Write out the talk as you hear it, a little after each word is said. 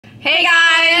Hey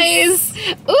guys!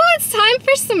 Ooh, it's time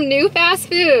for some new fast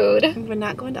food. We're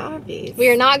not going to Arby's. We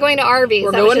are not going to Arby's.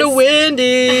 We're going to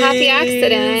Wendy's. A happy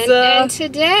accident. And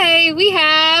today we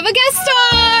have a guest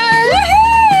star!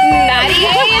 Nadia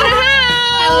in the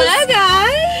house! Hello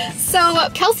guys! So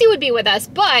Kelsey would be with us,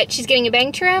 but she's getting a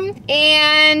bang trim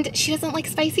and she doesn't like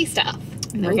spicy stuff.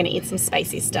 We're gonna eat some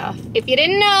spicy stuff. If you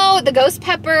didn't know, the ghost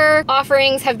pepper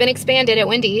offerings have been expanded at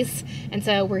Wendy's. And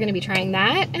so we're gonna be trying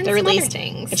that and They some other released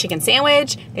things. a chicken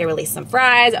sandwich, they released some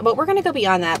fries, but we're gonna go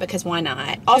beyond that because why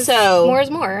not? Also, more is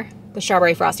more. the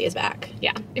strawberry frosty is back.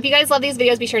 Yeah. If you guys love these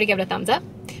videos, be sure to give it a thumbs up.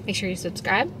 Make sure you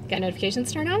subscribe, get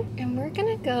notifications turned on, and we're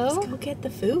gonna Let's go get the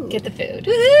food. get the food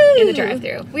Woohoo! in the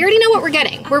drive-thru. We already know what we're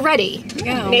getting. We're ready.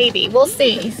 Go. Maybe. We'll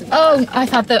see. Oh, I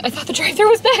thought the drive-thru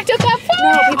was backed up that far.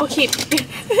 No, people keep.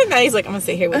 Maddie's like, I'm gonna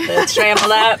sit here with the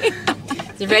scrambled up.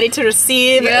 He's ready to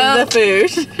receive the food.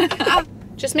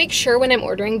 Just make sure when I'm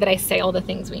ordering that I say all the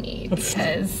things we need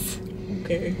because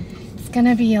Okay. it's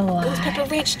gonna be a lot. Ghost pepper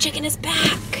ranch chicken is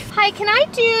back. Hi, can I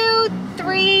do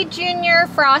 3 junior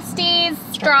Frosties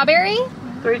strawberry?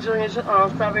 3 junior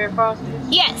strawberry frosties.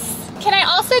 Yes. Can I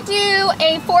also do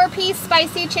a 4-piece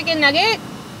spicy chicken nugget?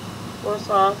 What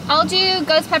sauce? I'll do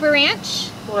ghost pepper ranch.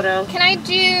 What else? Can I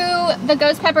do the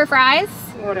ghost pepper fries?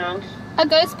 What else? A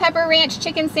ghost pepper ranch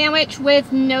chicken sandwich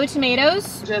with no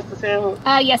tomatoes? Just the sandwich.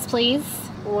 Yes, please.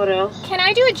 What else? Can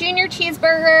I do a junior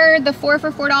cheeseburger, the 4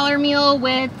 for $4 meal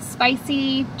with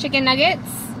spicy chicken nuggets?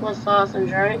 What sauce and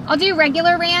drink? I'll do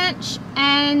regular ranch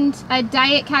and a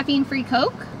diet caffeine-free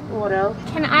Coke. What else?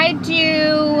 Can I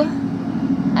do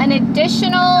an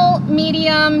additional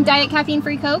medium diet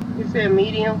caffeine-free Coke? You said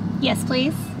medium. Yes,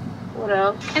 please. What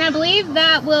else? And I believe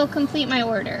that will complete my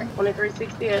order.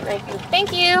 2368. Thank you.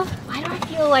 Thank you. Why do I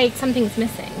feel like something's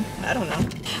missing? I don't know.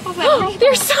 Oh,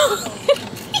 they're so...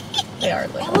 They are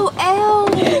little. LOL.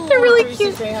 They're really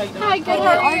cute. Hi, good. Oh,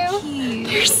 How are you? cute.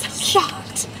 They're so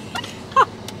shocked.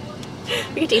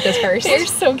 We get to eat this first. They're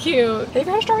so cute. Have you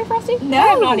ever had a strawberry frosty? No. I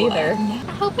have not either.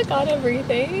 I hope I got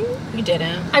everything. You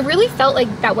didn't. I really felt like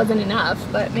that wasn't enough,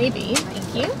 but maybe.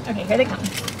 Thank you. Okay, here they come.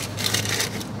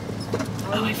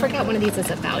 Oh, I forgot one of these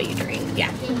is a value drink.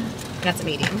 Yeah. That's a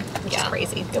medium, which is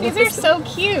crazy. These are so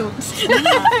cute. No,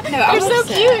 They're so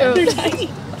cute. They're tiny.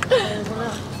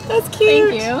 That's cute.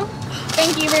 Thank you.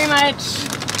 Thank you very much.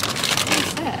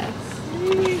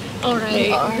 All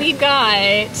right, we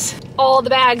got all the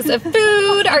bags of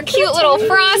food, our cute little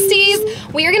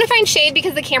Frosties. We are gonna find shade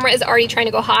because the camera is already trying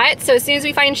to go hot. So as soon as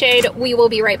we find shade, we will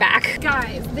be right back.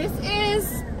 Guys,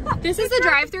 this is the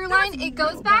drive-through line. It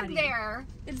goes back there.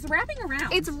 It's wrapping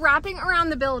around. It's wrapping around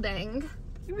the building.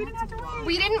 We didn't have to wait.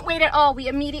 We didn't wait at all. We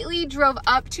immediately drove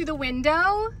up to the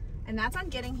window. And that's on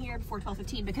getting here before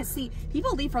 12:15 because see,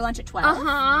 people leave for lunch at 12.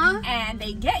 Uh-huh. And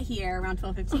they get here around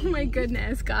 12:15. Oh my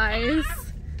goodness, guys.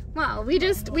 Wow, we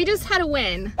just had a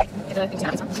win. Oh,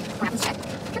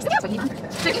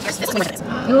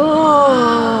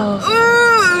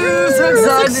 so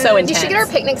excited. So intense. You should get our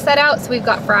picnic set out so we've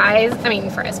got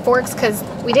forks, because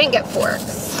we didn't get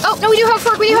forks. Oh, no, we do have a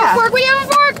fork, we do have a fork, we do have a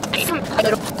fork!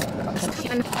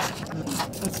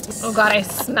 Oh god, I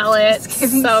smell it.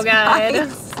 So good.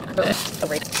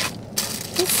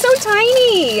 It's so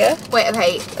tiny. Wait,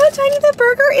 okay. Look how tiny the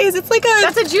burger is. It's like a...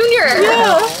 That's a junior.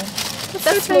 Yeah.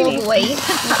 That's so tiny. lovely.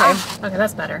 Okay. Okay,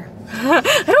 that's better. I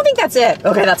don't think that's it.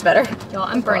 Okay, that's better. Y'all,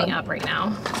 I'm burning up right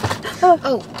now.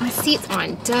 Oh, my seat's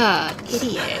on. Duh,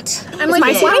 idiot. I'm like,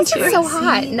 my why seat is it so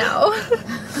hot? No.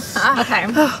 Okay.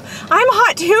 I'm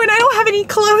hot too, and I don't have any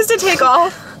clothes to take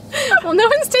off. Well, no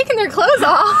one's taking their clothes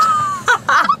off.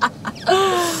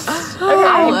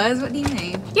 Okay. What do you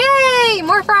need? Yay!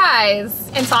 More fries.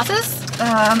 And sauces?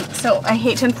 So I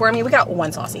hate to inform you, we got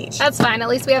 1 sauce each. That's fine. At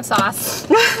least we have sauce.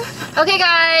 Okay,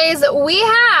 guys. We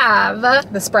have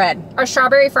The spread. our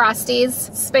strawberry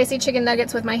Frosties, spicy chicken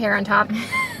nuggets with my hair on top,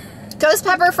 ghost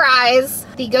pepper fries,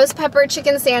 the ghost pepper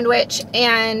chicken sandwich,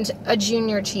 and a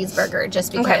junior cheeseburger,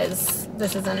 just because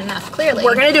this isn't enough, clearly.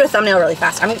 We're gonna do a thumbnail really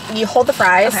fast. You hold the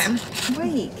fries. Okay.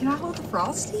 Wait, can I hold the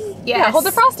Frosty? Yes. Yeah, hold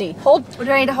the Frosty. Hold. What,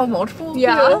 do I need to hold multiple?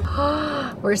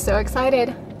 Yeah. We're so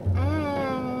excited.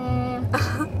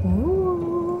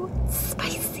 Ooh.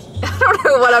 Spicy. I don't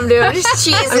know what I'm doing. Just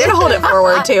cheese I'm gonna hold it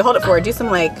forward too. Hold it forward. Do some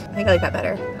like, I think I like that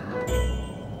better.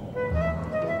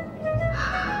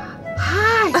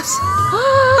 Hot.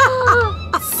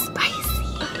 Spicy.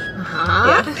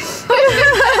 Yeah.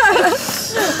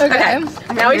 Okay.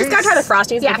 Now we just gotta try the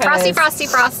Frosties. Yeah, because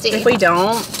frosty. If we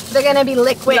don't, They're gonna be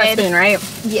liquid. we got a spoon, right?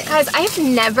 Yeah. Guys, I have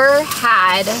never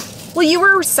had Well, you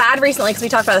were sad recently because we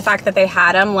talked about the fact that they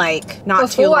had them like not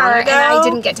too Before, long ago. and I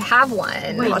didn't get to have one.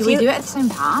 Wait, Well, do if we you- do it at the same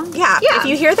time? Yeah, Yeah. if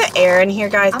you hear the air in here,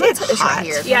 guys, I'm gonna it's put this hot. right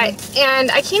here. Yeah,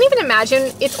 and I can't even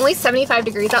imagine. It's only 75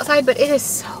 degrees outside, but it is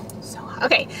so hot.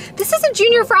 Okay, this is a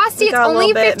Junior Frosty. It's got a only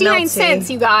little bit 59 melty. cents,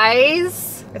 you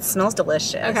guys. It smells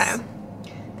delicious. Okay.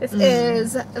 This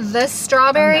is the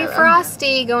Strawberry Oh, no.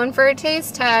 Frosty going for a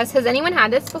taste test. Has anyone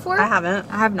had this before? I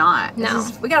haven't. I have not. No.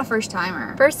 We got a first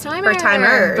timer. First timer. First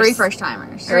timers. 3 first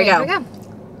timers. Here we go. Here we go.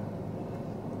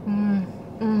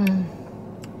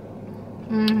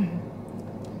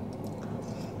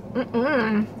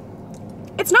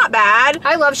 It's not bad.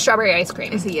 I love strawberry ice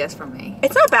cream. It's a yes from me.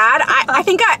 It's not bad. I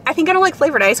think I don't like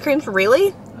flavored ice creams,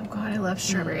 really. Oh god, I love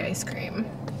strawberry ice cream.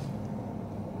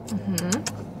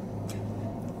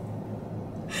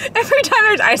 Every time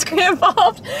there's ice cream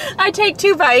involved, I take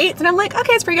 2 bites and I'm like,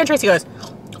 okay, it's pretty good. Tracy goes.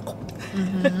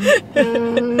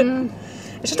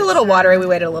 It's just a little watery. We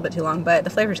waited a little bit too long, but the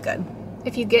flavor's good.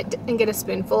 If you get a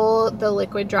spoonful, the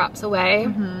liquid drops away.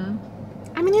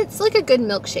 I mean, it's like a good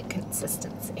milkshake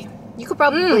consistency. You could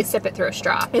probably sip it through a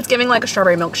straw. It's giving like a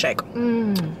strawberry milkshake.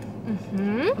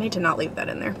 I need to not leave that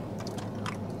in there.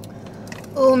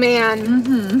 Oh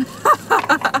man.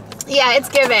 Yeah, it's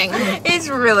giving.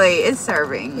 It's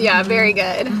serving. Yeah, very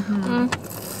good.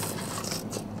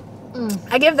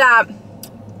 I give that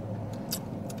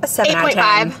a 7 out of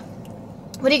 10.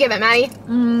 8.5. What do you give it, Maddie?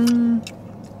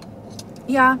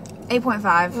 Yeah,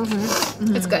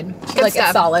 8.5. It's good. Good Like stuff.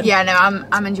 it's solid. Yeah, no,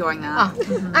 I'm enjoying that.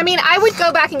 I mean, I would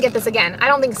go back and get this again. I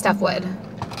don't think Steph would.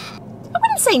 I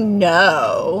wouldn't say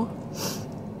no,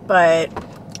 but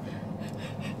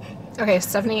Okay,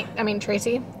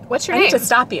 Tracy, what's your I name? need to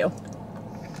stop you.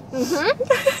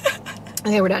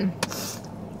 Okay, we're done.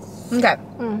 Okay.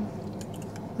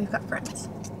 We've got friends.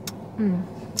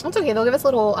 That's okay. They'll give us a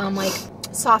little like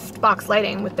soft box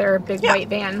lighting with their big white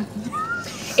van.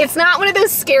 It's not one of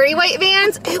those scary white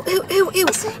vans. Ew, ew, ew, ew.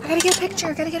 I gotta get a picture.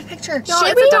 No, Should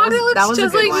it's we? a dog that That looks was a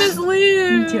just good like one. Miss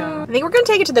Lou. I think we're gonna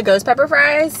take it to the ghost pepper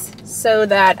fries so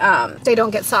that They don't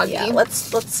get soggy. yeah.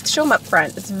 Let's show them up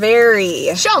front. It's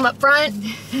very. Show them up front.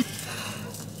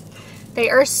 They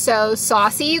are so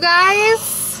saucy, you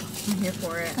guys. I'm here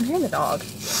for it. I'm hearing the dog.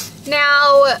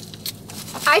 Now,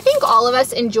 I think all of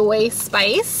us enjoy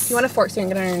spice. You want a fork so you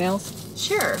can get on your nails?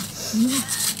 Sure.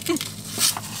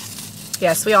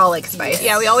 Yes, we all like spice.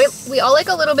 Yeah, we all like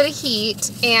a little bit of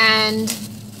heat, and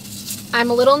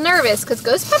I'm a little nervous because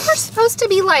ghost pepper's supposed to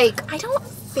be like I don't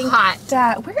think hot.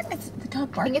 that. Where is the dog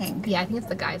I think barking? I think it's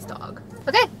the guy's dog.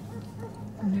 Okay,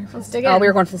 let's dig Oh, in. we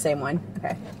were going for the same one.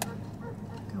 Okay.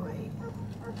 Go wait.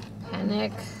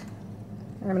 Panic.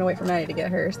 I'm gonna wait for Maddie to get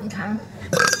hers. Okay. I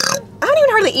haven't even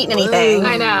hardly eaten anything.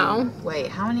 I know. Wait,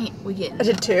 how many we getting? I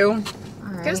did 2. All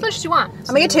right. Get as much as you want. I'm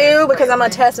gonna get 2 because I'm gonna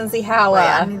test and see how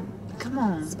come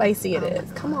on. spicy it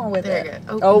is. Come on with There it.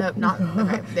 you go. Oh, nope, not.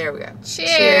 Okay, there we go.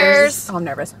 Cheers. Oh, I'm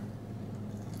nervous.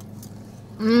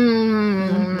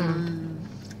 Mmm.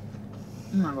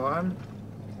 Oh my god.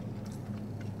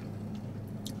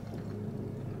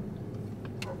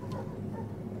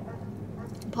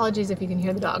 Apologies if you can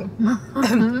hear the dog.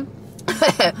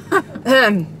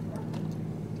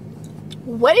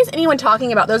 What is anyone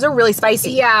talking about? Those are really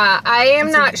spicy. Yeah, I am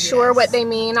That's a not sure yes. what they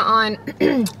mean on.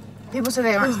 People say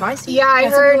they aren't spicy. Yeah, I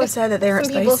Some heard people said that they aren't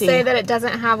some people spicy. say that it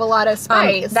doesn't have a lot of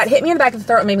spice. That hit me in the back of the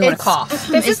throat and made me want to cough.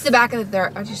 It's the back of the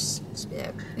throat. I just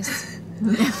spit.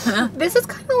 This is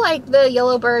kind of like the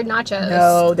yellow bird nachos.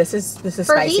 No, this is For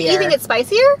spicier. heat, you think it's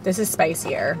spicier? This is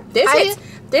spicier.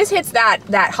 This hits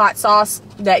that hot sauce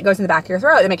that goes in the back of your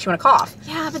throat that makes you want to cough.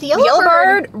 Yeah, but the The yellow, yellow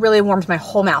bird really warms my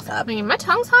whole mouth up. I mean, my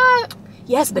tongue's hot.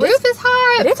 Yes, but Roof is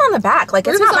hot. but it's on the back. Like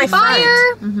Roof it's not my is on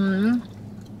fire. friend.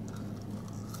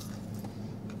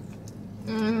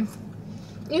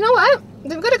 You know what?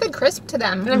 They've got a good crisp to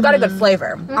them. And I've got a good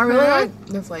flavor. I really like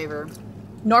the flavor.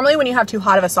 Normally when you have too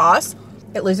hot of a sauce,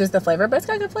 it loses the flavor, but it's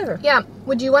got a good flavor. Yeah.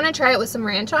 Would you want to try it with some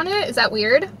ranch on it? Is that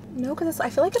weird? No, because I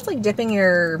feel like it's like dipping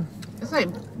your... It's like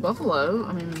buffalo.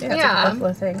 I mean, It's Yeah. a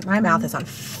buffalo thing. My mouth is on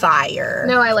fire.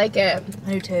 No, I like it.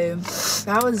 I do too.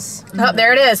 That was. Oh,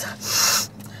 there it is.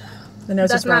 The nose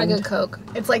That's is not a ruined. good Coke.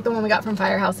 It's like the one we got from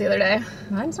Firehouse the other day.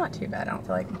 Mine's not too bad. I don't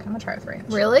feel like... I'm going to try it with ranch.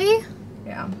 Really?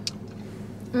 Yeah.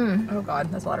 Oh,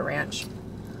 God. That's a lot of ranch.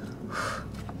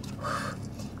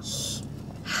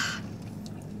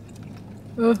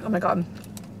 Oh, my God.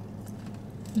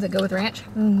 Does it go with ranch?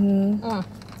 Mm-hmm.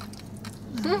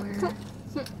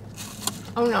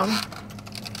 Oh no.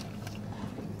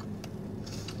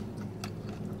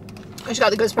 I just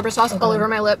got the ghost pepper sauce all over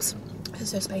my lips.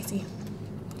 It's so spicy.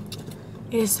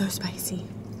 It is so spicy.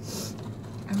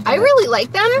 I really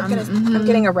like them. I'm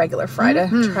getting a regular fry to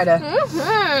try to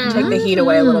take the heat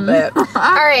away a little bit. All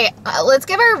right, let's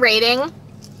give our rating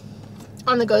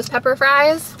on the ghost pepper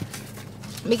fries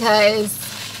because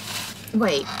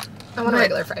Wait, I want a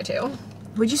regular fry too.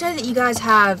 would you say that you guys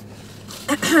have...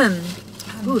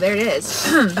 Ooh, there it is.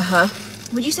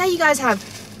 Would you say you guys have,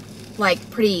 like,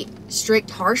 pretty strict,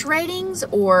 harsh ratings,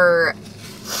 or...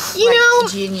 You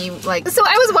know, like... so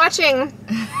I was watching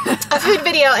a food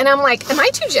video and I'm like, am I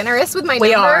too generous with my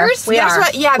numbers? We are.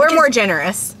 Yeah, we're because- more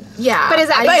generous. Yeah. But is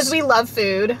that because we love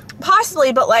food?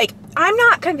 Possibly, but like, I'm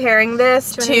not comparing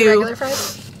this Do you want any regular to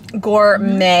fries?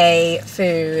 gourmet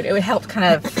food. It would help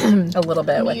kind of a little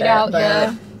bit with Eat it. out, but,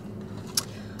 yeah.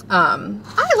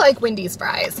 I like Wendy's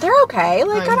fries. they're okay.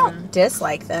 Like, I don't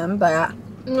dislike them, but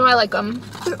No, I like them.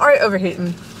 they're already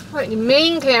overheating. Right,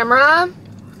 main camera.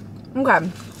 Okay.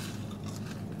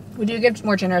 We do give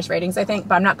more generous ratings, I think,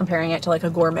 but I'm not comparing it to like a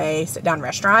gourmet sit-down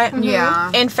restaurant.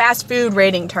 Yeah. In fast food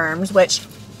rating terms, which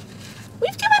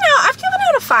I've given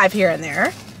out a 5 here and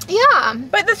there. Yeah.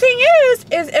 But the thing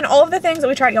is in all of the things that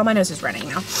we tried, y'all, my nose is running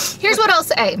now. Here's what I'll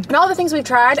say. In all the things we've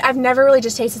tried, I've never really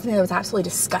just tasted something that was absolutely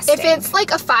disgusting. If it's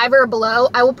like a 5 or below,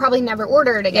 I will probably never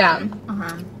order it again.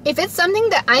 If it's something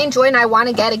that I enjoy and I want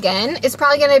to get again, it's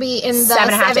probably going to be in the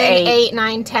 7, 7.5 to 8. 8,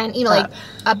 9, 10, you know, like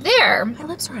up there. My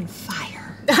lips are on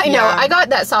fire. I know. Yeah. I got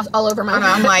that sauce all over my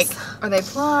I'm lips. like, are they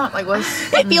plump? Like,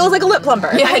 what's... It feels like a lip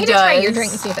plumper. Yeah, I need it to try does. your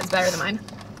drink and see if it's better than mine.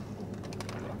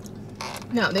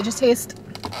 No, they just taste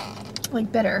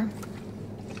like bitter.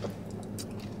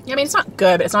 I mean, it's not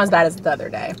good, but it's not as bad as the other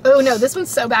day. Oh no, this one's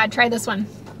so bad. Try this one.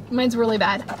 Mine's really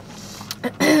bad.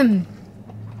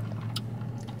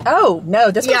 Oh,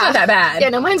 no, this one's not that bad. Yeah,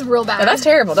 no, mine's real bad. No, that's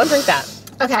terrible. Don't drink that.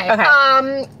 Okay.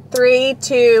 Okay. 3,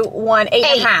 2, 1,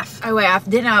 8.5. Oh, wait, I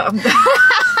didn't know. My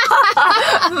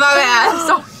bad.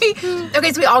 Sorry.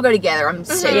 Okay, so we all go together. I'm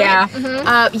staying. Yeah.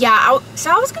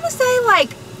 So I was going to say, like,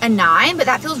 a 9, but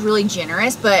that feels really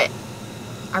generous, but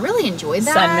I really enjoyed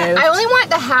that. Sun moved. I only want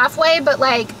the halfway, but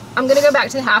like, I'm gonna go back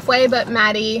to the halfway, but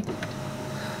Maddie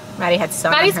had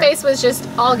sun on Maddie's her. face was just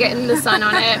all getting the sun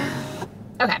on it.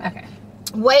 Okay.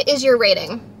 What is your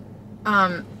rating?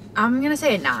 I'm going to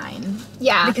say a 9.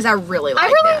 Yeah. Because I really like I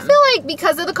really them. feel like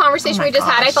because of the conversation Oh my we just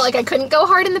had, I gosh. felt like I couldn't go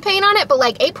hard in the pain on it, but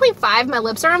like 8.5, my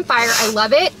lips are on fire. I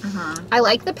love it. I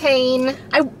like the pain.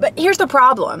 But here's the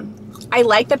problem. I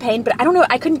like the pain, but I don't know.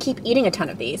 I couldn't keep eating a ton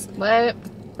of these. What?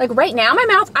 Like right now, my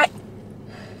mouth.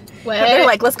 What? They're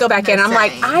like, let's go back in. I'm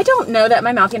like, Same. I don't know that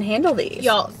my mouth can handle these.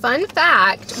 Y'all, fun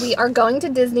fact, we are going to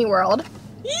Disney World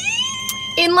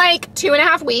in like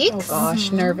 2.5 weeks. Oh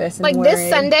gosh, nervous and Like worried. this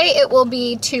Sunday, it will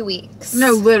be 2 weeks.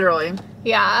 No, literally.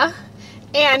 Yeah.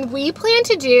 And we plan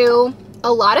to do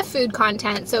a lot of food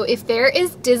content. So if there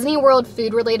is Disney World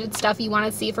food related stuff you want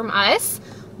to see from us,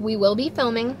 we will be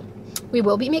filming. We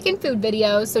will be making food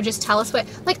videos. So just tell us what,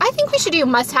 like, I think we should do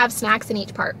must have snacks in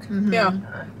each park. Yeah.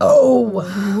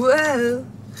 Whoa.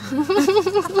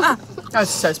 That was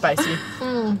so spicy.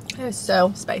 That was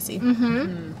so spicy.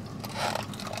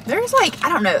 There's like, I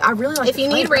don't know. I really like If the you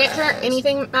need flavor ranch of or those.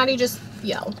 anything, Maddie, just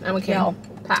yell and we can Yell.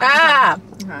 pass. Ah.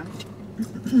 Okay.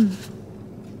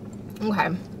 Okay.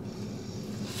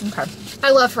 Okay.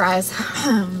 I love fries.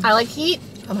 I like heat.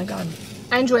 Oh my god.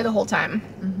 I enjoy the whole time.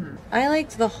 I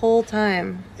liked the whole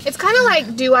time. It's kind of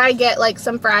like, do I get like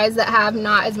some fries that have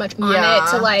not as much on Yeah.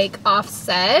 it to like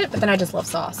offset? But then I just love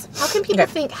sauce. How can people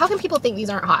Okay. think? How can people think these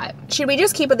aren't hot? Should we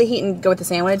just keep with the heat and go with the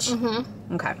sandwich?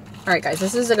 Mm-hmm. Okay. All right, guys.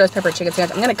 This is a ghost pepper chicken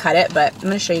sandwich. I'm gonna cut it, but I'm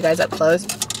gonna show you guys up close.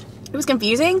 It was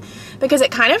confusing because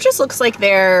it kind of just looks like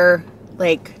their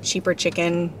like cheaper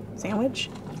chicken sandwich,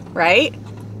 right?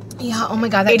 Yeah. Oh my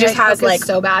god, that It just Diet has, Coke is like,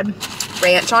 so bad.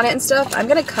 Ranch on it and stuff. I'm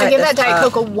gonna cut. I give that this Diet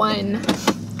up. Coke a 1.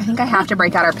 I think I have to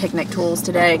break out our picnic tools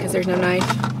today because there's no knife.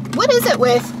 What is it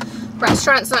with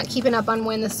restaurants not keeping up on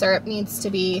when the syrup needs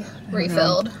to be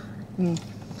refilled? My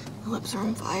lips are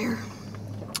on fire.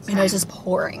 My nose is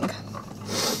pouring.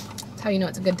 That's how you know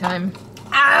it's a good time.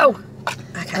 Ow!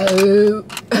 Okay. Oh.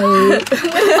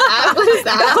 What is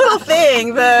that? Little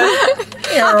thing, the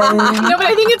No, but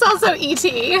I think it's also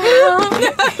E.T.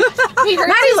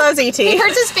 Maddie loves ET. He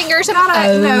hurts his fingers.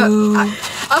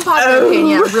 Unpopular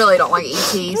opinion. I really don't like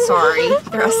ET. Sorry.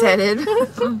 There, I said it.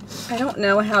 I don't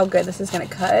know how good this is gonna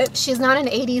cut. She's not an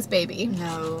 80s baby.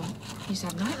 No. You just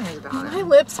have nightmares about My it.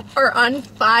 lips are on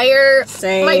fire.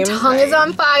 Same. My tongue is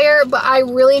on fire, but I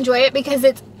really enjoy it because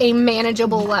it's a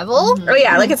manageable level. Oh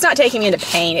yeah, like it's not taking me into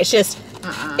pain. It's just,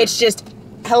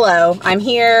 hello, I'm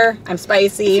here. I'm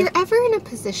spicy. If you're ever in a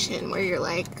position where you're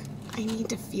like, I need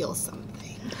to feel something,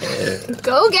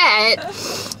 go get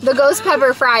the ghost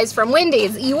pepper fries from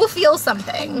Wendy's. You will feel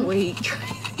something. Weak.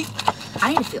 I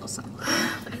need to feel something.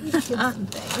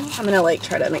 I'm gonna like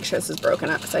try to make sure this is broken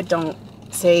up because I don't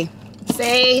see.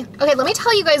 Okay, let me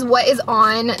tell you guys what is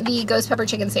on the ghost pepper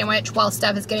chicken sandwich while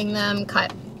Steph is getting them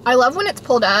cut. I love when it's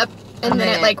pulled up and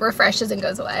then it like refreshes and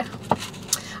goes away.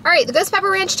 All right, the ghost pepper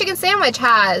ranch chicken sandwich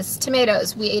has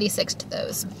tomatoes. We 86'd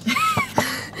those.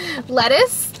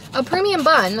 Lettuce, a premium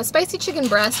bun, a spicy chicken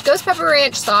breast, ghost pepper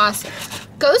ranch sauce,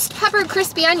 ghost pepper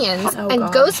crispy onions,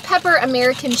 and ghost pepper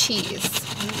American cheese.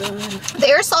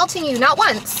 They are salting you not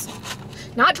once,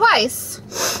 not twice,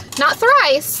 not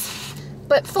thrice,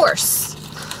 but four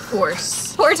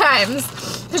times.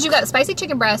 Because you got spicy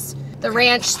chicken breast, the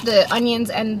ranch, the onions,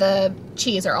 and the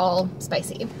cheese are all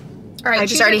spicy. All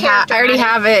right, I already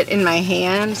have it in my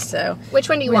hand. So which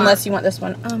one do you want? Unless you want this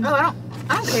one. I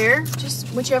don't care. Just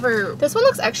whichever. This one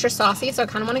looks extra saucy, so I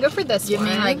kind of want to go for this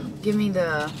one. Give me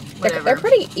the whatever. They're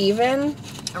pretty even.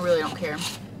 I really don't care.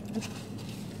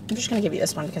 I'm just gonna give you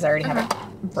this one because I already have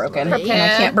it broken. Okay. And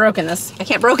I can't broken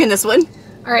this one.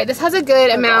 All right, this has a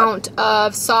good amount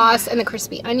of sauce and the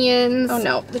crispy onions. Oh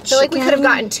no, I feel like we could have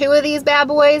gotten 2 of these bad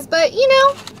boys, but you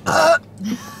know.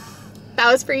 That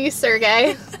was for you,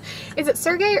 Sergey. Is it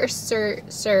Sergey or Sergey?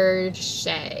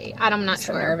 I'm not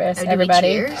sure. Nervous, Oh,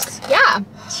 everybody. Cheers? Yeah.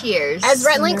 Cheers. As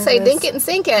Rhett and Link say, think it and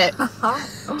sink it. Okay.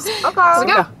 Here we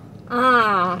go.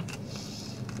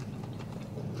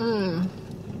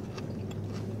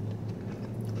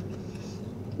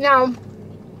 Now,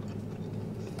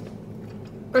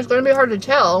 it's going to be hard to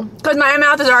tell. Because my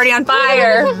mouth is already on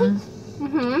fire.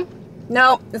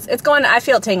 No, it's going. I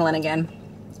feel it tingling again.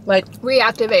 Like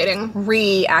Reactivating.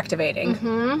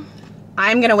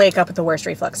 I'm gonna wake up with the worst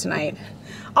reflux tonight.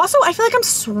 Also, I feel like I'm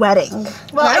sweating.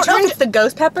 Well, I don't know if it's the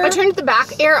ghost pepper. I turned the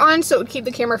back air on so it would keep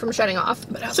the camera from shutting off.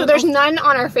 So there's none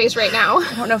on our face right now.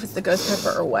 I don't know if it's the ghost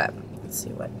pepper or what. Let's see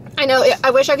what. I know.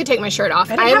 I wish I could take my shirt off.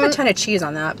 I didn't have a ton of cheese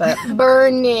on that, but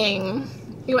burning.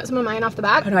 You want some of mine off the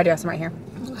back? oh no, I do have some right here.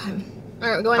 Okay. All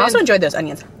right, we're going I also in. enjoyed those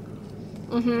onions.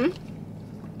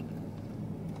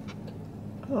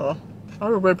 Oh,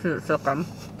 all the ribs are took them.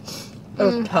 It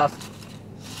was tough.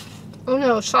 Oh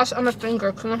no, sauce on my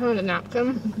finger. Can I have a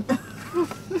napkin?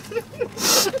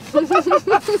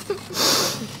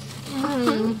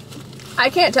 I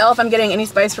can't tell if I'm getting any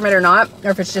spice from it or not,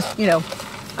 or if it's just, you know,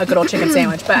 a good old chicken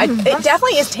sandwich. But it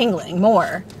definitely is tingling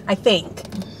more, I think.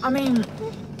 I mean,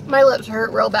 My lips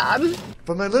hurt real bad.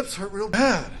 But my lips hurt real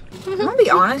bad. I'm gonna be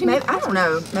honest. Maybe I don't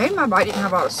know. Maybe my bite didn't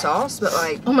have a lot of sauce, but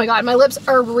like Oh my god, my lips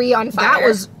are on fire. that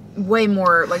was way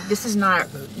more. Like this is not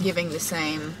giving the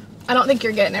same. I don't think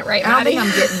you're getting it right, I don't Maddie. think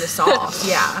I'm getting the sauce.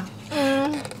 Yeah.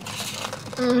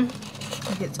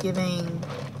 Like it's giving.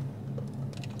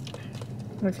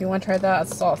 If you want to try that,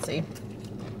 it's saucy.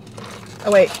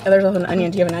 Oh wait, there's also an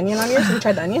onion. Do you have an onion on yours? Have you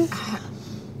tried the onion?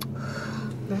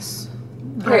 This.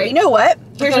 Alright, you know what?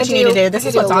 Here's what you need to do. This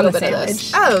is what's on the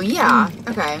sandwich. Oh yeah.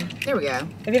 Okay. There we go.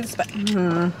 If you have the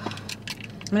I'm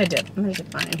gonna dip. I'm gonna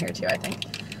dip mine in here too, I think.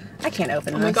 I can't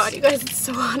open this. Oh my god, you guys, it's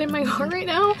so hot in my car right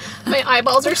now. My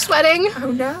eyeballs are sweating.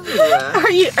 Oh no.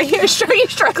 Are you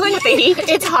struggling with the heat?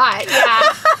 It's hot,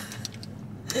 yeah.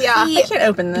 Yeah. I can't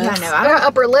open this. Yeah, no. I got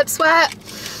upper lip sweat.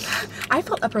 I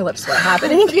felt upper lip sweat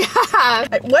happening. Yeah.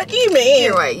 What do you mean?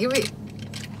 Here, wait. You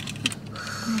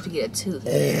have to get a tooth.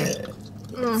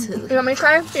 You want me to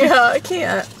try? Yeah, I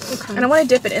can't. Okay. And I want to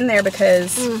dip it in there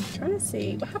because I'm trying to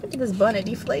see what happened to this bun. It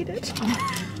deflated.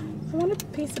 I want a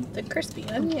piece of the crispy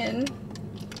onion.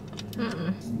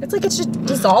 It's like it's just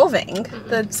dissolving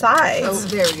the sides. Oh,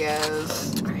 there we go.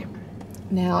 All right.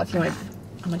 Now, if you want,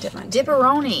 I'm gonna dip mine.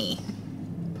 Dipperoni.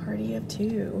 Party of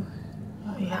two.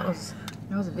 Oh yeah.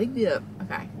 That was a big dip.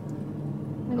 Okay.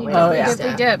 Oh, yeah. Dip,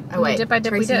 we dip. Oh wait. Dip, I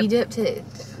dip, we Tracy, dip. you dip too.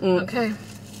 Okay.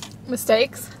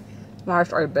 Mistakes? No, I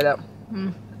started bit up.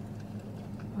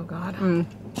 Oh god. Is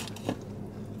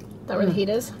that where the heat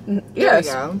is? Yes.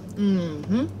 There we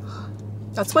go.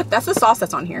 That's the sauce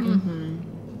that's on here.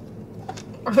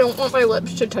 I don't want my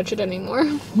lips to touch it anymore.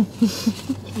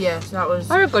 Yes, that was.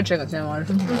 I had a good chicken sandwich.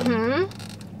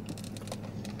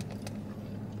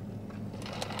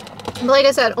 But like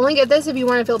I said, only get this if you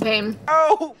want to feel pain.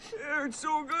 Oh, it's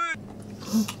so good.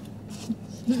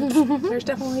 There's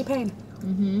definitely pain.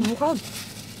 Okay.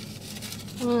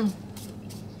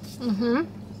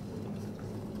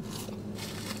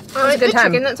 I like a good the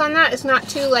time. chicken that's on that. It's not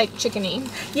too like chickeny.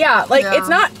 Yeah, like Yeah. it's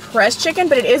not pressed chicken,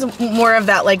 but it is more of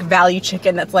that like value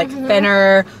chicken that's like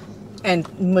thinner and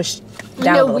mushed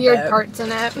down a No little weird bit. parts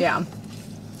in it. Yeah. I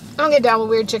don't get down with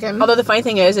weird chicken. Although the funny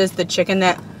thing is the chicken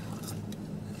that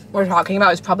we're talking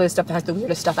about is probably the stuff that has the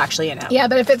weirdest stuff actually in it. Yeah,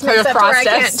 but if it's Sort of mixed up where I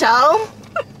processed. can't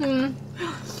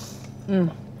tell.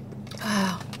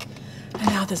 And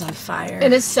now mouth is on fire.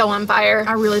 It is so on fire.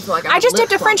 I really feel like I just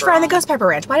dipped a French fry in the ghost pepper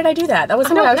ranch. Why did I do that? That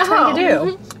wasn't what I was trying to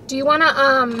do. Do you want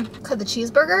to cut the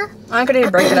cheeseburger? I'm going to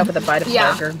break it up with a bite of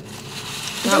burger.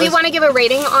 Do we want to give a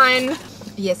rating on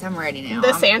Yes, I'm ready now.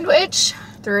 the sandwich?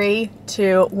 3,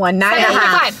 2, 1,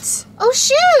 9.5. Oh,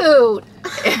 shoot.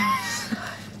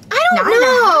 I don't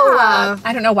know.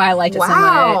 I don't know why I liked it so much.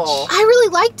 Wow. I really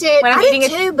liked it. When I'm I eating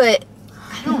did it, too, but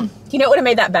I don't. you know what would have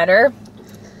made that better?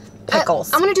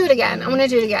 Pickles. I'm going to do it again.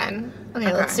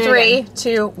 Okay, let's do it 3, again.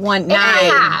 2, 1, 9.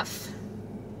 8.5.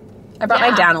 I brought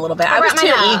mine down a little bit. I was brought too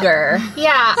mine up. eager.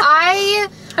 Yeah, I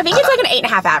think it's like an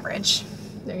 8.5 average.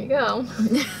 There you go.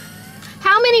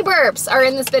 How many burps are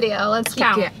in this video? Let's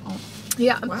count.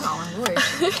 Yeah. Wow, my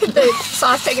voice. The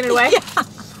sauce taking it away? I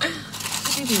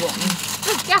think you want me.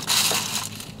 Yeah.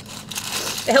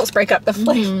 It helps break up the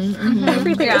flavor.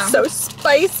 Everything is so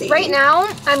spicy. Right now,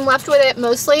 I'm left with it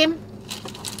mostly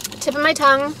tip of my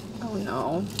tongue Oh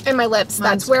no. and my lips.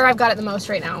 That's where I've got it the most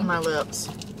right now. My lips.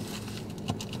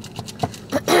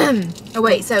 Oh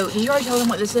wait, so did you already tell them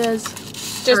what this is?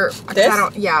 Just I this?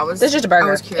 don't. Yeah, I was. This is just a burger.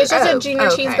 I was curious. It's just a junior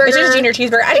cheeseburger. It's just a junior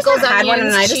cheeseburger. I just Pickles, haven't had one, and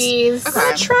I just cheese.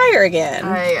 want to try her again.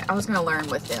 I was gonna learn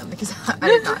with them because I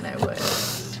did not know what.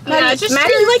 Yeah, just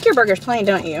Maddie, you like your burgers plain,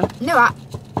 don't you? No,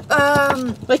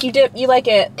 Like you dip, you like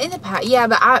it. in the past, yeah,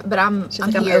 but I'm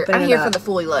like I'm here. opening I'm it here up. for the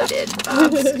fully loaded.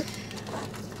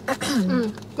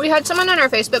 We had someone on our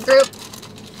Facebook group.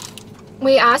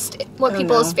 We asked what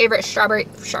people's favorite strawberry,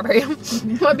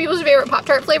 what people's favorite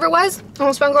Pop-Tart flavor was. And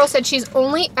this one girl said she's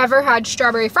only ever had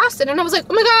strawberry frosted. And I was like,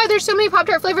 oh my God, there's so many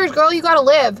Pop-Tart flavors, girl, you gotta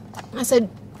live. I said,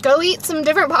 go eat some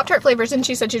different Pop-Tart flavors. And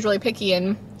she said she's really picky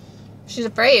and she's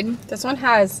afraid. This one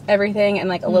has everything and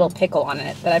like a little pickle on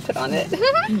it that I put on it.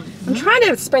 I'm trying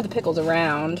to spread the pickles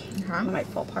around. It might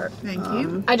fall apart. Thank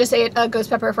you. I just ate a ghost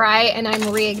pepper fry and I'm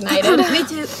reignited. Me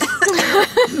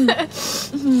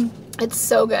too. It's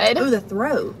so good. Oh, the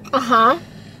throat. Uh-huh.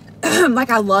 Like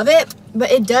I love it,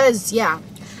 but it does. Yeah.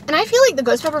 And I feel like the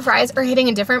ghost pepper fries are hitting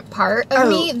a different part of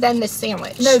me than the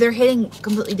sandwich. No, they're hitting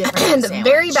completely different. And the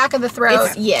very back of the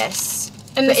throat. Yes.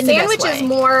 And the but in the best sandwich is way.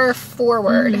 more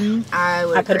forward. I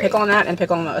would. I put a pickle on that and a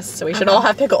pickle on those, so we should all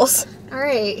have pickles. All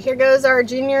right, here goes our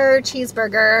junior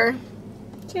cheeseburger.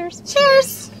 Cheers.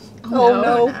 Cheers. Oh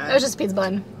no. That was just a pizza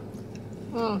bun.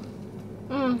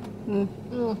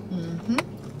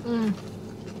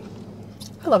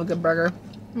 I love a good burger.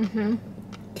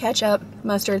 Ketchup,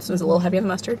 mustard. This one's a little heavy on the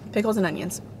mustard. Pickles and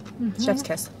onions. Chef's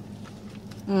kiss.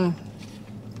 We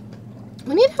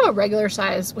need to have a regular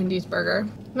size Wendy's burger.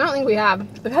 I don't think we have.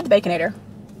 We've had the Baconator.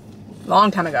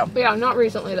 Long time ago. Yeah, not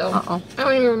recently though. Uh-oh. I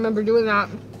don't even remember doing that.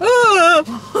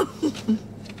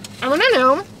 I want to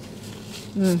know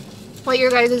what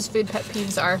your guys' food pet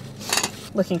peeves are.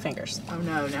 Licking fingers. Oh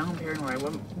no! Now I'm paranoid.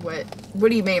 What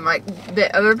do you mean? Like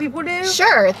that other people do?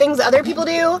 Sure, things other people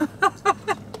do.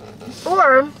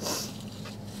 Or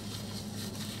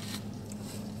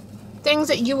things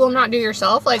that you will not do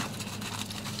yourself. Like,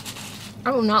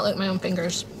 I will not lick my own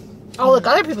fingers. I'll lick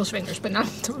other people's fingers, but not.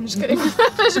 I'm just kidding.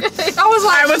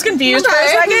 I was confused for a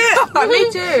second.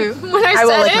 Me too. When I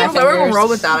will said lick my it, So we're gonna fingers. roll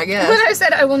with that, I guess. when I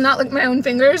said I will not lick my own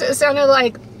fingers, it sounded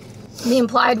like the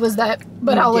implied was that,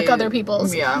 but I'll lick do. other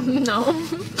people's. Yeah. No.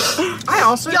 I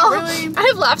also Y'all, really. I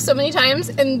have laughed so many times,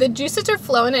 and the juices are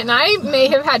flowing, and I may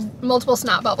have had multiple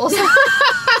snot bubbles.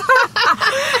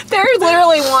 There's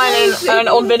literally one in an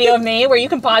old video of me where you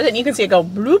can pause it and you can see it go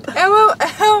bloop. The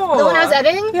one I was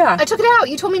editing? Yeah. I took it out.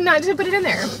 You told me not to put it in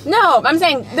there. No, I'm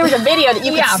saying there was a video that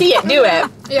you Yeah. could see it do it.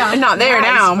 Yeah. It's not there That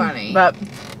is now, funny. but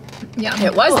Yeah.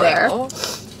 it was there.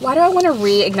 Why do I want to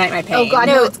reignite my pain? Oh, God,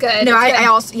 no, it's good. No, It's good. I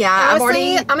also I've Honestly,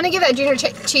 already. I'm going to give that junior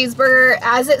cheeseburger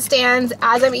as it stands,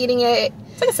 as I'm eating it,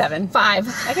 It's like a 7. 5.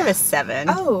 I give it a 7.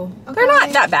 Oh, okay. They're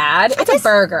not that bad. It's a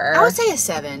burger. I would say a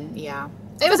 7. Yeah.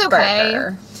 It was okay.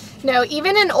 Burger. No,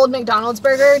 even an old McDonald's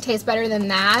burger tastes better than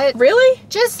that. Really?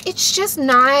 It's just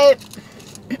not.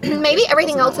 Maybe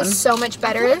everything else is so much I feel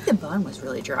better. like the bun was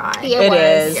really dry. Yeah, It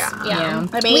was. is. Yeah.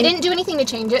 I mean, We didn't do anything to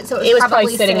change it, so it was probably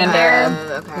probably sitting under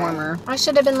there. Okay. warmer. I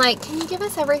should have been like, can you give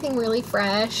us everything really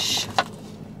fresh?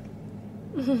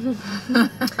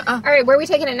 All right, where are we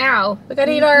taking it now? We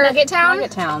gotta eat our Nugget Town?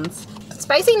 Nugget Towns.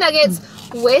 Spicy nuggets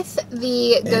with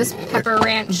the ghost pepper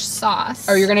ranch sauce.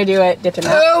 Oh, you're gonna do it dipped in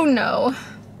that? Oh no.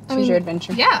 Choose your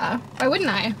adventure. Yeah. Why wouldn't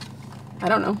I? I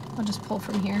don't know. I'll just pull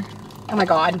from here. Oh my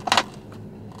god.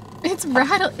 It's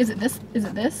rattle. Is it this? Is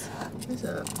it this? It's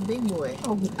a big boy.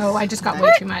 Oh, I just got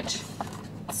way too much.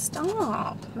 Stop.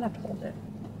 I'm gonna have to hold it.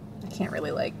 I can't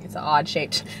really it's an odd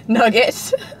shaped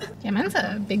nugget. Yeah, mine's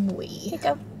a big boy. Here you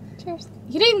go. Cheers.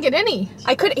 You didn't get any.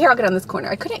 I couldn't, here, I'll get on this corner.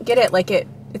 I couldn't get it like it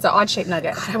It's an odd shaped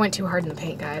nugget. God, I went too hard in the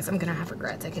paint, guys. I'm gonna have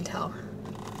regrets, I can tell.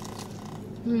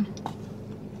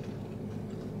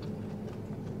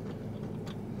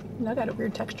 Nugget, a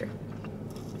weird texture.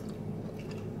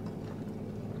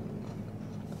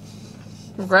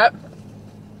 Regret?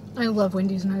 I love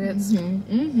Wendy's nuggets.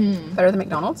 Better than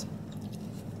McDonald's?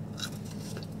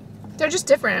 They're just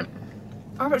different.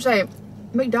 I was about to say,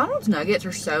 McDonald's nuggets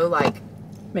are so like,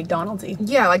 McDonald's-y.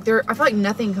 yeah, like they're, I feel like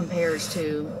nothing compares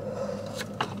to,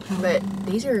 but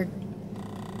these are,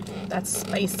 That's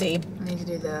spicy. I need to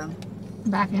do the,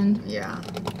 Back end. yeah.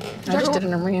 I just did it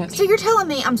in ranch. So you're telling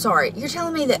me, I'm sorry, you're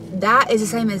telling me that that is the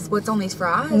same as what's on these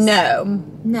fries? No.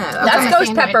 No. That's on the ghost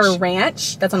sandwich. pepper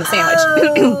ranch. That's on the sandwich.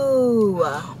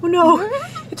 Oh. Oh no.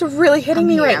 It's really hitting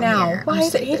me here, right I'm now. here. Why I'm is it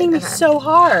stupid. hitting me Okay. so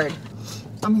hard?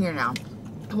 I'm here now.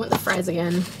 I want the fries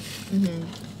again.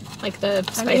 Like the I'm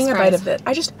spice eating a fries. bite of it.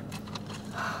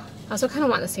 I also kind of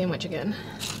want the sandwich again.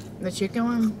 The chicken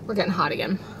one? We're getting hot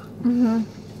again.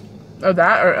 Oh,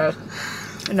 that or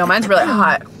no, mine's really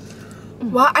hot.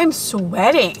 Wow, I'm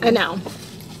sweating. I know.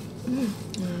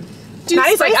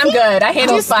 Maddie's like, I'm good. I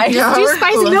handle spice. Do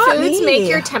spicy Not foods me. make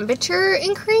your temperature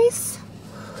increase?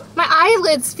 My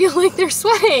eyelids feel like they're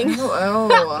sweating.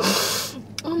 Oh.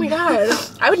 Oh my god.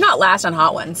 I would not last on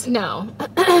hot ones. No.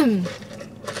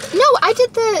 No, I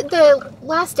did the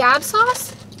last dab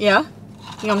sauce. Yeah?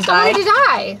 You almost I died? wanted to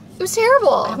die. It was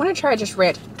terrible. I want to try just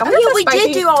ranch. I Oh, wonder yeah, if we the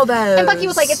spicy- did do all those. And Bucky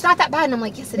was like, it's not that bad. And I'm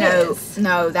like, yes, it is.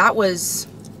 No, that was,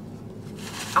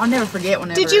 I'll never forget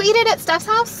whenever. Did you eat it at Steph's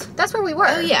house? That's where we were.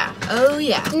 Oh, yeah. Oh,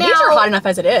 yeah. Now, These are hot enough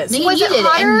as it is. Me- was You it did it,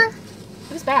 hotter? and-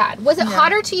 It was bad. Was it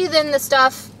hotter to you than the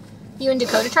stuff you and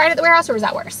Dakota tried at the warehouse, or was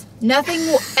that worse? Nothing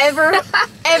will ever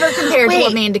compare to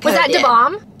what me and Dakota was that did. Da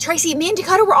Bomb? Tracy, me and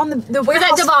Dakota were on the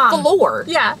warehouse Da Bomb? floor.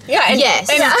 Yeah. Yeah. And, Yes.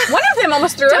 And Yeah. one of them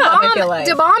almost threw up, I feel like.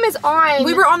 Da Bomb is on.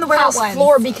 We were on the warehouse Hot Ones.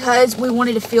 floor because we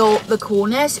wanted to feel the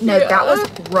coolness. No, that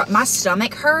was rough. My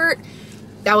stomach hurt.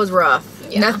 That was rough.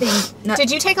 Yeah. Nothing. No,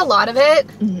 Did you take a lot of it?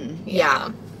 yeah.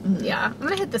 Yeah. I'm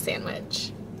gonna hit the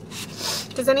sandwich.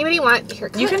 Does anybody want here?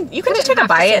 You can just take a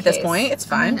bite at this point. It's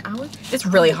fine. I would, It's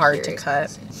really hard to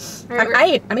cut. All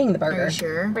right, I'm eating the Are burger. you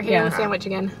sure? we're hitting Yeah. the sandwich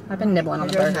again. I've been nibbling on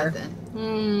the There's burger.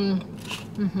 nothing.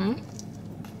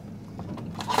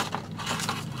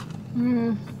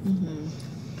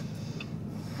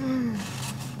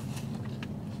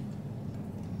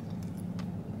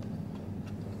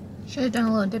 Should have done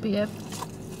a little dippy dip.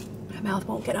 My mouth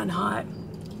won't get unhot.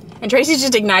 And Tracy's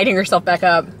just igniting herself back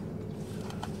up.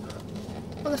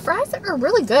 Well, the fries are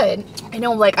really good. I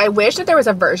know, like, I wish that there was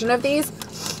a version of these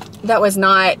that was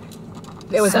not,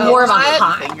 it was So more of a hot.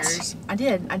 hot. Fingers. I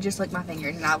did. I just licked my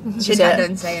fingers, and I She just got did.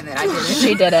 done saying that I did it.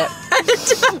 She did it.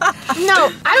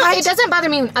 No, I don't. It doesn't bother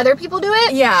me when other people do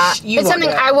it. Yeah, You It's won't something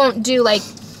do it. I won't do. Like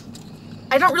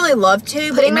I don't really love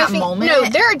to, but in that moment, No,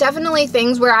 there are definitely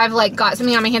things where I've like got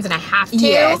something on my hands and I have to.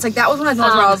 yeah, it's like that was one of those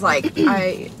times where I was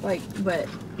like, but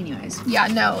anyways, Yeah,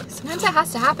 no. Sometimes it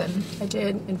has to happen. I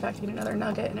did, in fact, eat another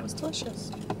nugget, and it was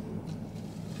delicious.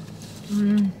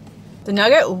 The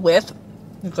nugget with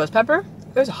the ghost pepper,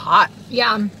 it was hot.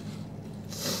 Yeah.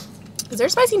 Because their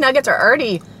spicy nuggets are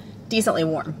already decently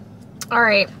warm. All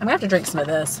right. I'm gonna have to drink some of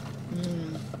this.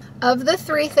 Of the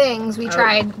three things we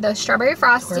tried, the strawberry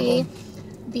frosty,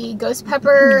 the ghost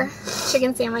pepper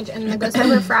chicken sandwich, and the ghost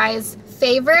pepper fries.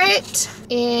 Favorite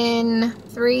in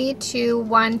 3, 2,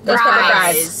 1. Ghost pepper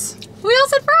fries. We all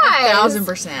said fries.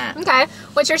 1000%. Okay.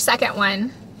 What's your second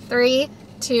one? 3,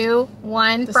 2,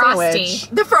 1. The Frosty. sandwich.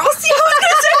 The frosty. I was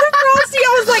gonna say the frosty.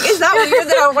 I was like, is that weird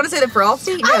that I want to say the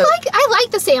frosty? No. I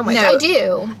like the sandwich. No. I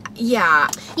do. Yeah.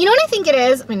 You know what I think it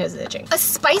is? My nose is itching. A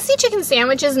spicy chicken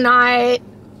sandwich is not,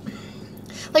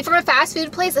 like from a fast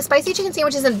food place, a spicy chicken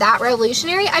sandwich isn't that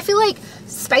revolutionary. I feel like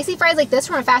spicy fries like this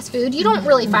from a fast food, you don't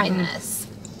really find this.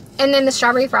 And then the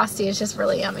strawberry frosty is just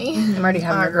really yummy. I'm already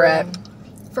having regret.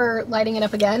 For lighting it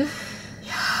up again.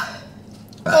 Yeah.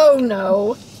 Oh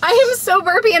no. I am so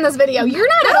burpy in this video. You're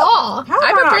not at all. How I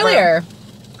did burped not earlier. burp?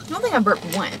 I don't think I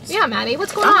burped once. Yeah, Maddie,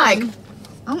 what's going I'm on?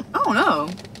 like, I don't know.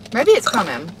 Maybe it's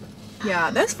coming.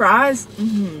 Yeah, those fries.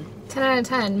 10 out of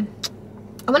 10.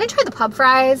 I want to try the pub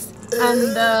fries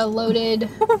and the loaded.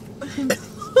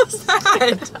 What's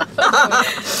that?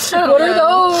 What are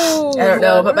those? I don't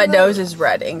know, but my nose is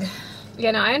redding.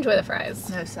 Yeah, no, I enjoy the fries.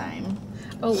 No, same.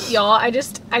 Oh, y'all, I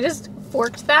just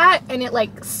forked that and it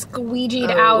like squeegeed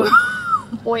out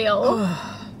oil.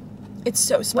 It's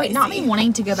so spicy. Wait, not me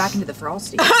wanting to go back into the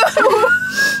frosty.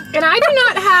 And I do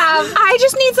not have I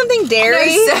just need something dairy.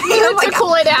 to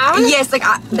cool it down. Yes, like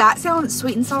that sounds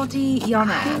sweet and salty. Y'all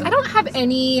know. I don't have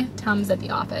any Tums at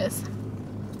the office.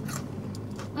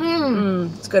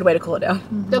 It's a good way to cool it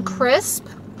down. The crisp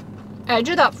edge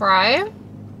of that fry.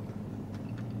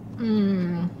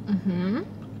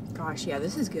 Gosh, yeah,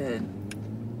 this is good.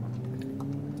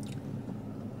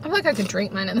 I feel like I could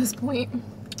drink mine at this point.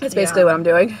 That's basically what I'm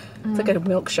doing. It's like a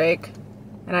milkshake.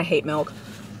 And I hate milk.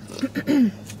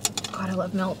 God, I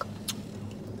love milk.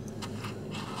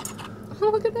 Oh,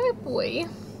 look at that boy.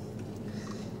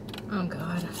 Oh,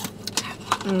 God.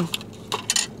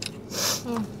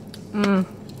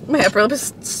 My upper lip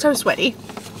is so sweaty.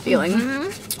 Feeling.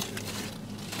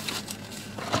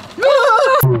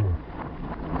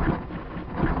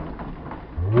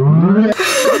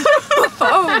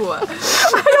 Oh!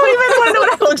 I don't even want to know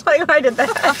what I looked like when I did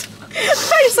that.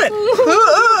 I just went,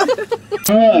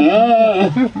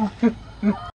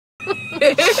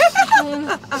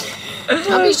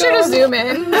 I'll be sure to zoom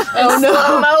in. oh no.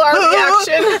 Slow-mo our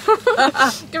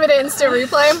reaction. Give it an instant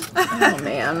replay. Oh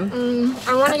man.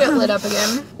 I want to get lit up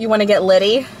again. You want to get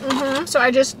litty? So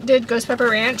I just did ghost pepper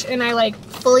ranch and I like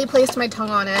fully placed my tongue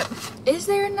on it. Is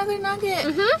there another nugget?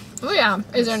 Oh yeah.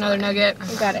 Is there another nugget?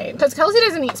 I got 8. Because Kelsey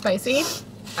doesn't eat spicy.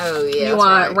 Oh, yeah. You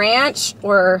want ranch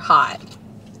or hot?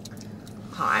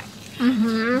 hot?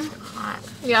 Hot.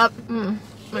 Yep. Oh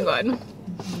my God.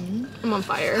 I'm on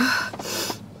fire.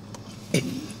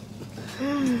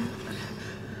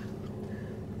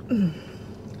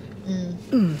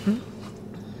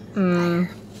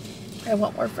 I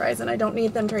want more fries and I don't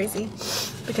need them, Tracy.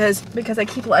 Because I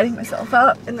keep lighting myself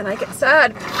up and then I get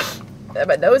sad.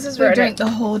 My nose is We running. drank the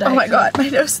whole Diet Oh my Coke. God, my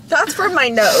nose. That's from my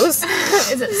nose.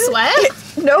 Is it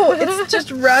sweat? No, it's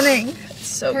just running. It's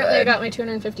so Apparently I good. got my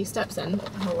 250 steps in.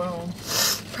 Oh, wow.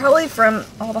 Probably from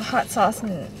all the hot sauce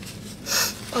and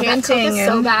Oh, that Coke is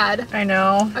so bad. I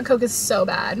know. That Coke is so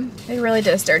bad. They really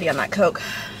did us dirty on that Coke.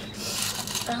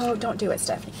 Oh, don't do it,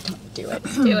 Stefanie. Don't do it.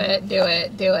 Do it, do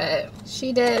it, do it.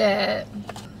 She did it.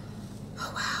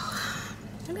 Oh wow.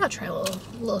 Maybe I'll try a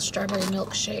little strawberry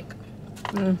milkshake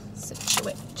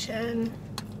situation.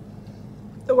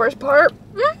 The worst part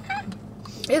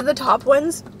is the top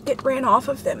ones get ran off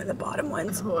of them and the bottom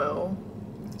ones, Whoa.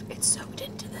 it's soaked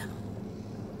into them.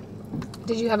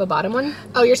 Did you have a bottom one?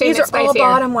 Oh, you're saying These it's are all spicier.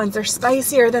 bottom ones. They're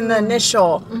spicier than the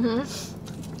initial.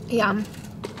 Yeah.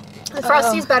 The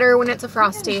Frosty's better when it's a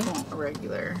Frosty. A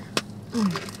regular.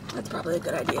 That's probably a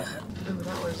good idea. Oh,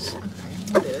 that was. Okay.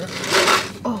 I'll do it.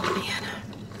 Oh man.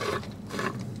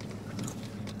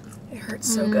 It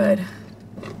hurts so good.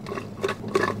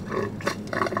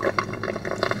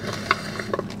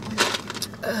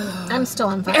 I'm still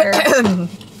on fire.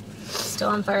 Still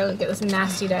on fire. Look at this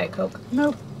nasty Diet Coke.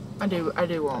 Nope. I do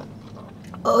want.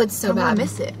 Oh, it's so I bad.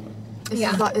 miss it. This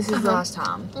is the last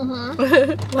time.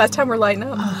 Last time we're lighting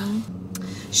up.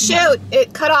 Shoot!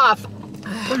 It cut off.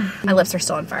 My lips are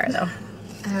still on fire though.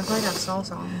 I have like got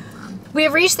sauce on. We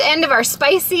have reached the end of our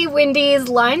spicy Wendy's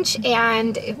lunch,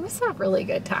 and it was a really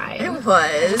good time. It was.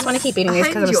 I just want to keep eating these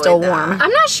because I'm still warm.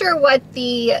 I'm not sure what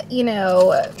the,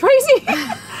 Tracy!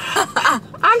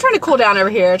 I'm trying to cool down over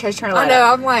here. Tracy's trying to I light know.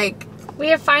 up. I'm like. we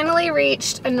have finally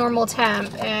reached a normal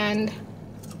temp, and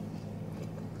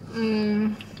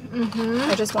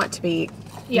I just want to be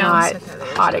Yeah. not Set that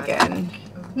there, hot sorry. again.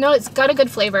 no, it's got a good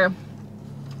flavor.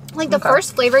 Like the Okay.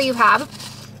 first flavor you have,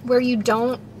 where you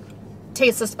don't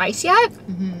taste the spice yet,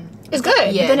 is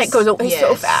good. Yes. Then it goes away so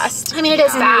Yes. fast. I mean, it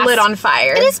is fast. Lit on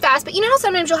fire. It is fast, but you know how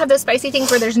sometimes you'll have those spicy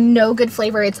things where there's no good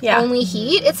flavor, it's Yeah. only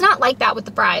heat? It's not like that with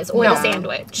the fries or No. the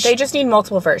sandwich. They just need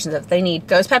multiple versions of it. They need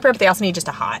ghost pepper, but they also need just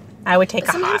a hot. I would take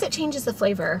a Sometimes hot. it changes the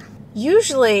flavor.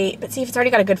 Usually, but see if it's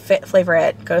already got a good flavor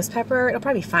at ghost pepper, it'll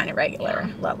probably be fine at regular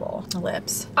level.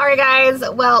 Lips. All right, guys.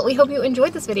 Well, we hope you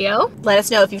enjoyed this video. Let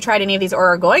us know if you've tried any of these or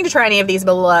are going to try any of these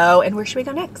below. And where should we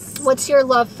go next? What's your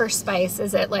love for spice?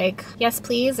 Is it like, yes,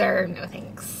 please, or no,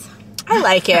 thanks? I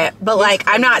like it, but like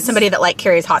I'm not somebody that like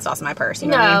carries hot sauce in my purse. You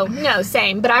know what I mean? No,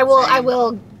 same. But I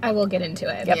will get into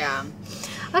it. Yep. Yeah.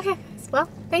 Okay. Well,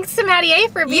 thanks to Maddie A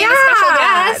for being a special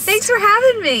guest. Thanks for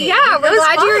having me. Yeah, It we're was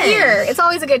glad you're fun. here. It's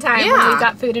always a good time when Yeah. we've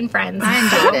got food and friends. I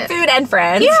enjoyed it. Food and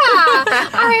friends. Yeah.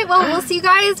 All right. Well, we'll see you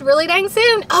guys really dang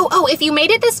soon. Oh, if you made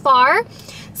it this far,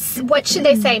 what should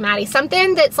they say, Maddie?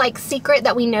 Something that's like secret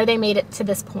that we know they made it to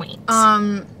this point.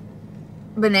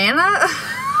 Banana.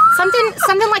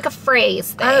 Something like a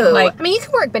phrase thing. Oh. Like I mean, you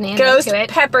can work banana Ghost into it.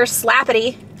 pepper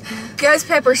slappity. Ghost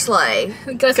pepper sleigh.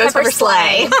 Ghost pepper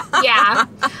sleigh. Yeah.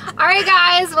 All right,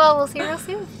 guys. Well, we'll see you real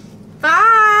soon. Bye.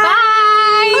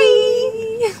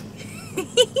 Bye.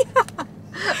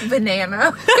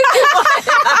 Banana.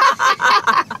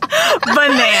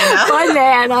 Banana.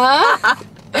 Banana.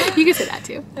 You can say that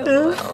too.